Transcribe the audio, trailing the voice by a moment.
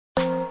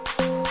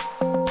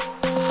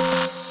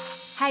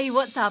Hey,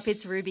 what's up?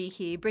 It's Ruby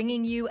here,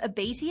 bringing you a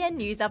BTN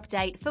news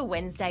update for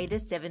Wednesday, the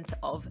 7th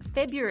of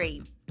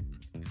February.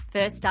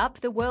 First up,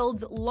 the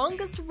world's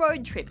longest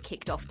road trip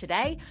kicked off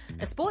today.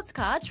 A sports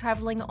car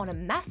travelling on a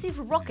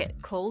massive rocket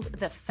called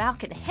the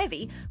Falcon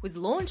Heavy was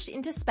launched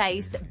into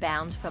space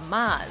bound for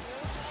Mars.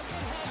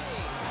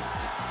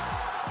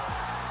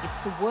 It's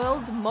the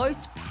world's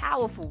most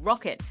powerful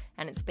rocket,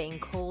 and it's being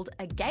called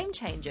a game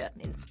changer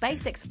in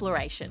space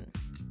exploration.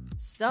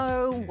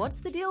 So, what's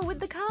the deal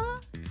with the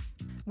car?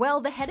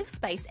 Well, the head of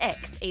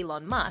SpaceX,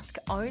 Elon Musk,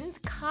 owns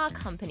car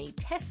company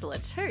Tesla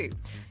too.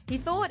 He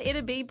thought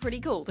it'd be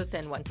pretty cool to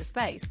send one to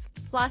space.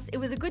 Plus, it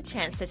was a good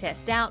chance to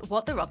test out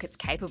what the rocket's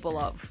capable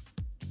of.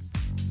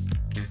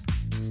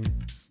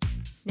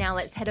 Now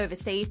let's head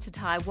overseas to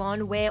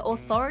Taiwan, where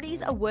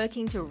authorities are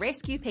working to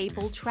rescue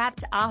people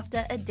trapped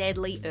after a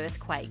deadly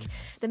earthquake.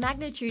 The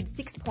magnitude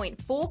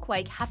 6.4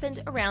 quake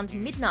happened around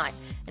midnight,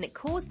 and it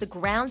caused the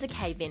ground to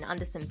cave in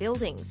under some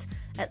buildings.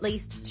 At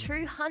least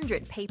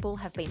 200 people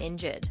have been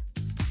injured.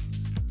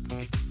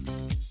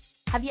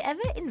 Have you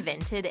ever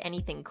invented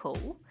anything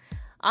cool?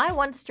 I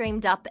once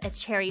dreamed up a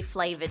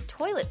cherry-flavoured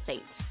toilet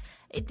seat.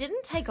 It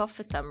didn't take off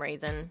for some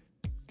reason.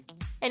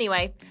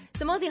 Anyway,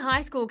 some Aussie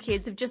high school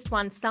kids have just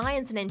won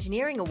science and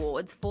engineering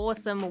awards for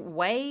some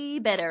way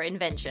better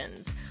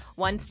inventions.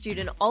 One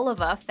student,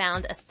 Oliver,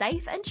 found a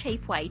safe and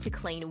cheap way to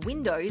clean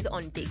windows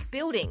on big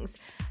buildings,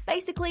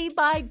 basically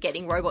by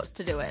getting robots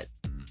to do it.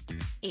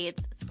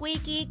 It's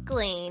squeaky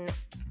clean.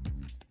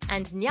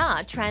 And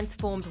Nya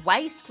transformed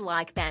waste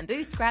like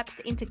bamboo scraps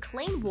into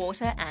clean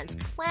water and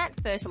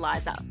plant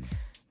fertilizer.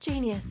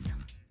 Genius.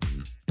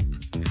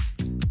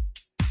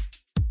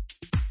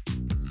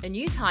 A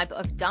new type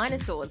of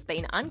dinosaur's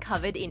been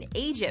uncovered in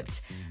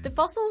Egypt. The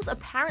fossils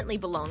apparently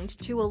belonged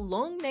to a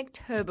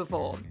long-necked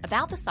herbivore,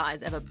 about the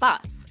size of a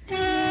bus.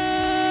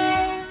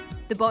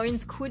 The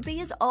bones could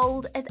be as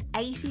old as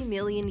 80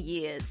 million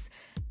years.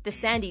 The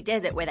sandy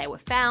desert where they were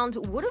found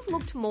would have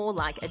looked more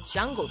like a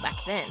jungle back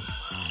then.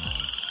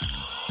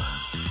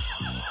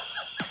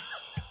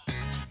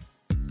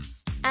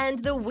 And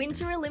the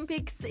Winter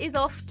Olympics is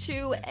off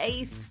to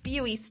a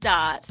spewy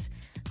start.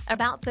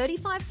 About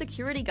 35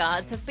 security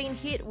guards have been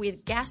hit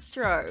with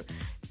gastro.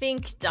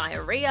 Think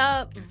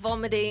diarrhea,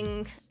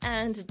 vomiting,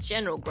 and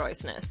general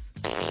grossness.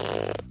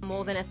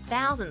 More than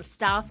 1,000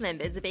 staff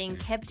members are being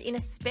kept in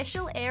a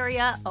special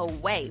area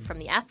away from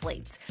the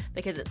athletes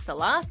because it's the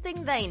last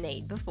thing they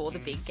need before the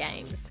big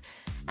games.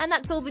 And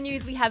that's all the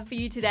news we have for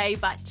you today,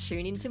 but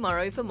tune in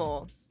tomorrow for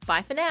more.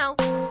 Bye for now.